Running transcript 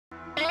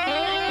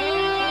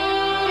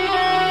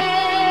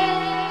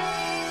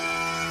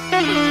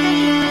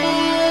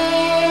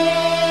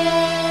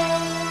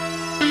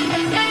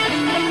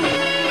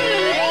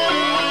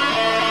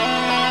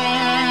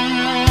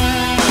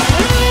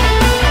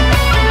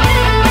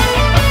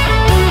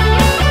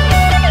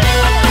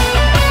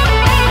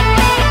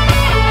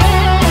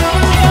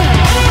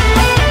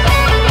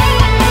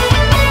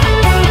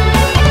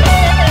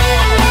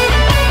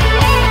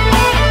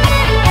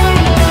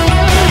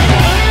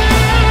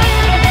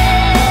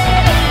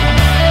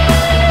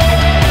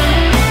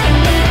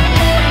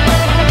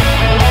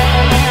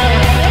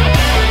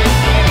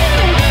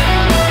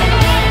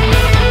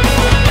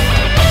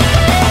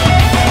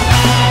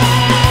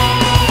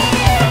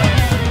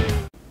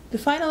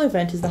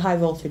event is the high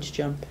voltage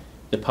jump.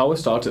 The power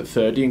starts at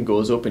 30 and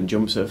goes up in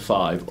jumps of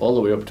 5, all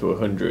the way up to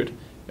 100.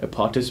 A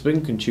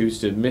participant can choose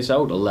to miss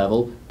out a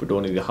level, but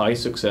only the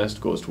highest success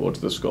goes towards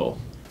the score.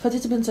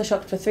 Participants are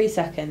shocked for 3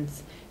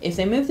 seconds. If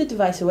they move the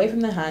device away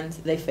from their hands,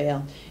 they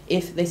fail.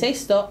 If they say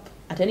stop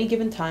at any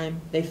given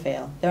time, they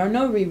fail. There are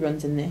no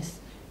reruns in this.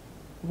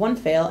 One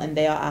fail and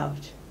they are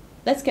out.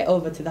 Let's get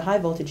over to the high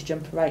voltage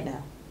jump right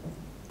now.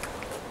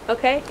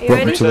 Okay, are you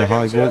Welcome ready? to the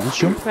high voltage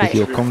jump Right. with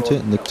your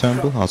commentator Nick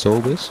Turnbull, as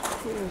always.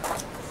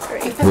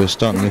 We're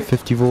starting at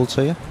 50 volts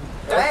here.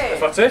 If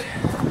that's it.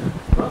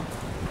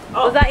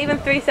 Was that even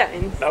 3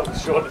 seconds? That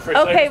was short of 3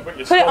 Okay, seconds, but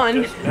you put it stopped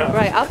on. just now.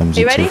 Right, are Comes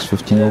you in ready? takes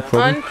 50, no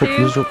problem. 1,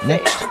 Hutler's 2, up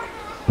next. 3.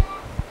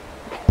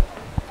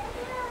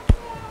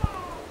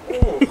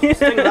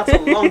 That's a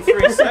long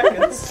 3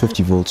 seconds.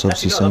 50 volts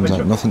obviously sounds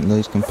like nothing to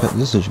these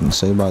competitors, as you can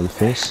see by the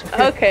face.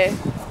 Okay.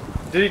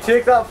 Did he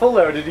take that full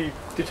there, or did he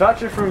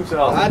detach it from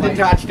himself? I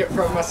detached it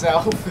from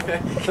myself.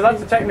 So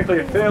that's technically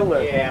a fail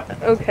there. Yeah.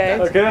 Okay.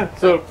 Okay,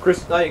 so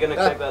Chris... No, you're going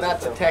to take that.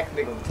 That's a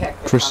technical.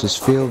 Chris has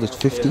failed at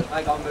 50.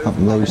 That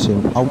allows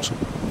him out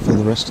for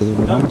the rest of the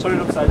No, round. put it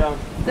upside down.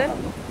 Then?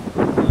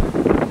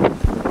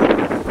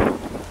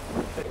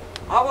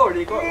 I've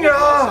already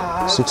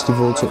got 60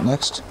 volts up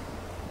next.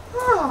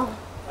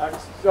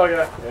 Oh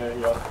yeah.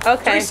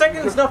 Okay. 3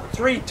 seconds, not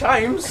 3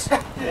 times.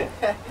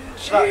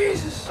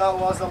 Jesus. That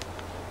was a...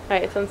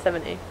 Right, it's on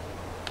 70.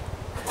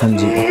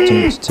 Hands up to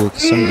take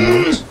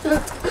 70 volts.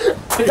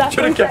 Is that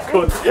Should have 3 kept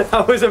going. seconds?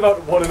 That was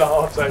about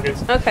 1.5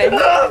 seconds. Okay.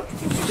 That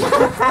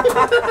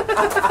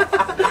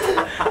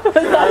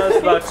was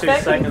about 2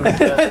 seconds.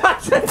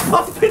 That's a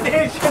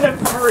combination of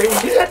 3.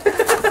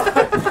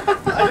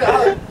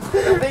 I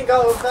think I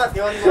was not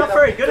the only one. Not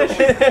very good at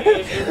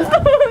it.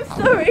 Oh, I'm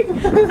sorry.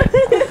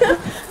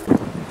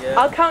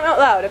 I'll count out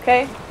loud,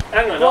 okay?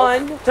 Hang on,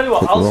 1, tell you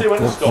what, I'll see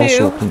when to stop.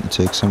 Also looking to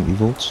take 70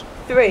 volts.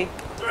 3.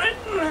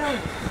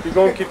 Keep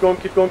going, keep going,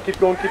 keep going, keep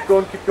going, keep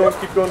going, keep going,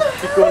 keep going,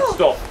 keep going,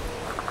 stop.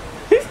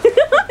 I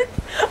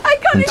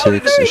can't And even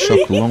takes a breathe.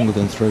 shot longer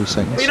than 3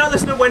 seconds. Were you not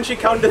listening when she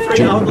counted 3 out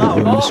Gentlemen, loud?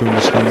 you're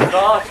misunderstanding.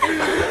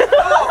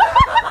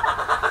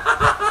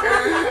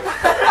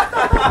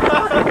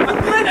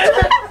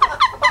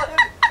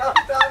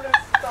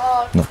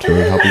 Not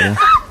very happy there.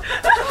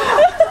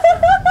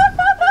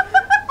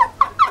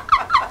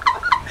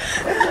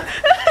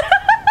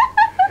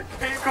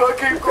 Keep going,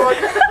 keep going.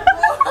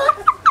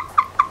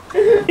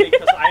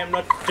 Because I am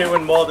not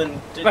doing more than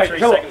 3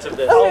 seconds of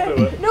this. I'll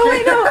do it. No,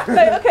 I know.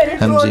 Right, okay.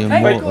 Hamzy and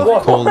Right,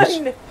 Morton call this.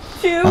 1,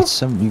 2, That's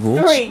 70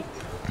 volts. 3.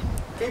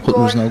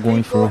 Hutler's now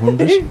going for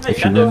 100 if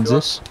he wins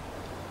this.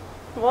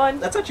 1.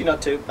 That's actually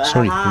not too bad.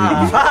 Sorry, he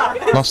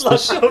lost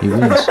this, he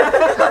wins.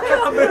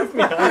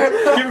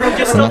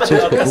 Just And that's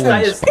it,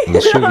 Hutler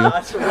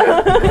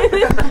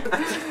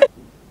wins.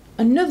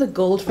 Another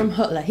gold from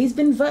Hutler. He's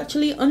been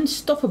virtually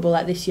unstoppable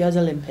at this year's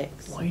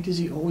Olympics. Why does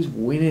he always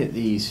win at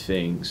these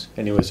things?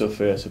 Anyway,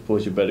 Sophie, I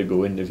suppose you better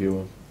go interview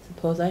him.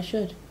 Suppose I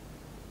should.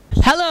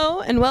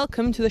 Hello and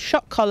welcome to the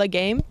shot collar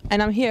game,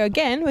 and I'm here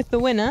again with the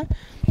winner,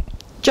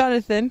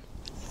 Jonathan.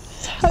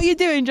 How you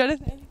doing,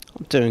 Jonathan?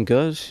 I'm doing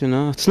good, you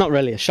know. It's not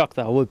really a shock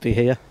that I would be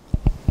here.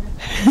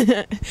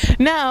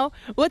 Now,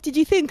 what did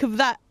you think of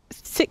that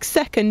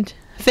 6-second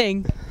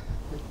thing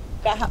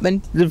that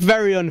happened? It's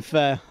very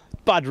unfair.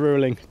 Bad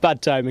ruling, bad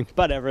timing,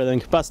 bad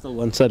everything. But still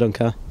won, so I don't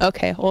care.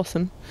 Okay,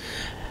 awesome.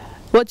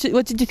 What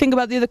did you think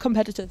about the other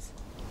competitors?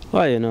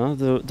 Well, you know,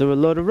 they were a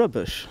load of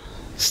rubbish.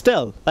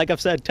 Still, like I've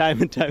said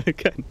time and time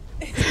again,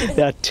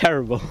 they're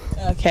terrible.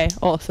 Okay,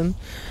 awesome.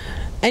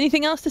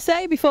 Anything else to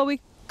say before we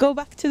go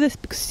back to the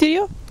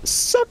studio?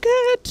 Suck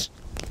it!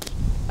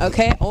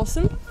 Okay,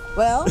 awesome.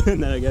 Well,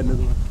 And then again,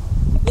 another one.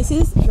 this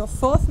is your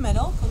 4th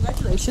medal.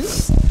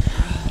 Congratulations.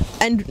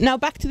 And now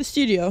back to the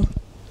studio.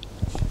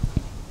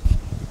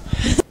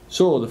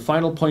 So, the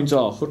final points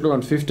are Hutler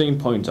on 15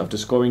 points after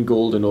scoring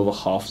gold in over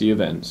half the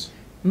events.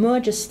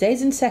 Moore just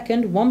stays in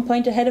second, 1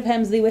 point ahead of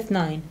Hemsley with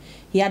 9.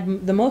 He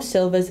had the most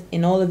silvers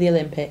in all of the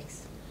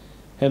Olympics.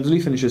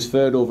 Hemsley finishes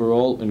 3rd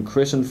overall and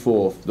Chris in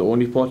 4th, the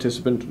only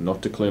participant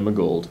not to claim a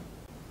gold.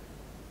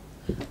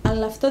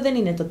 Αλλά αυτό δεν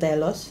είναι το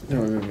τέλος.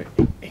 No,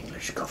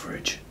 English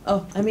coverage.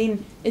 Oh, I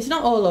mean, it's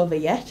not all over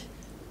yet.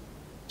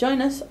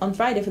 Join us on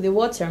Friday for the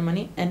award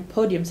ceremony and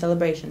podium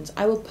celebrations.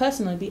 I will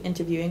personally be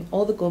interviewing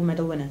all the gold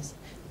medal winners.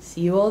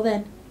 See you all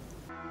then.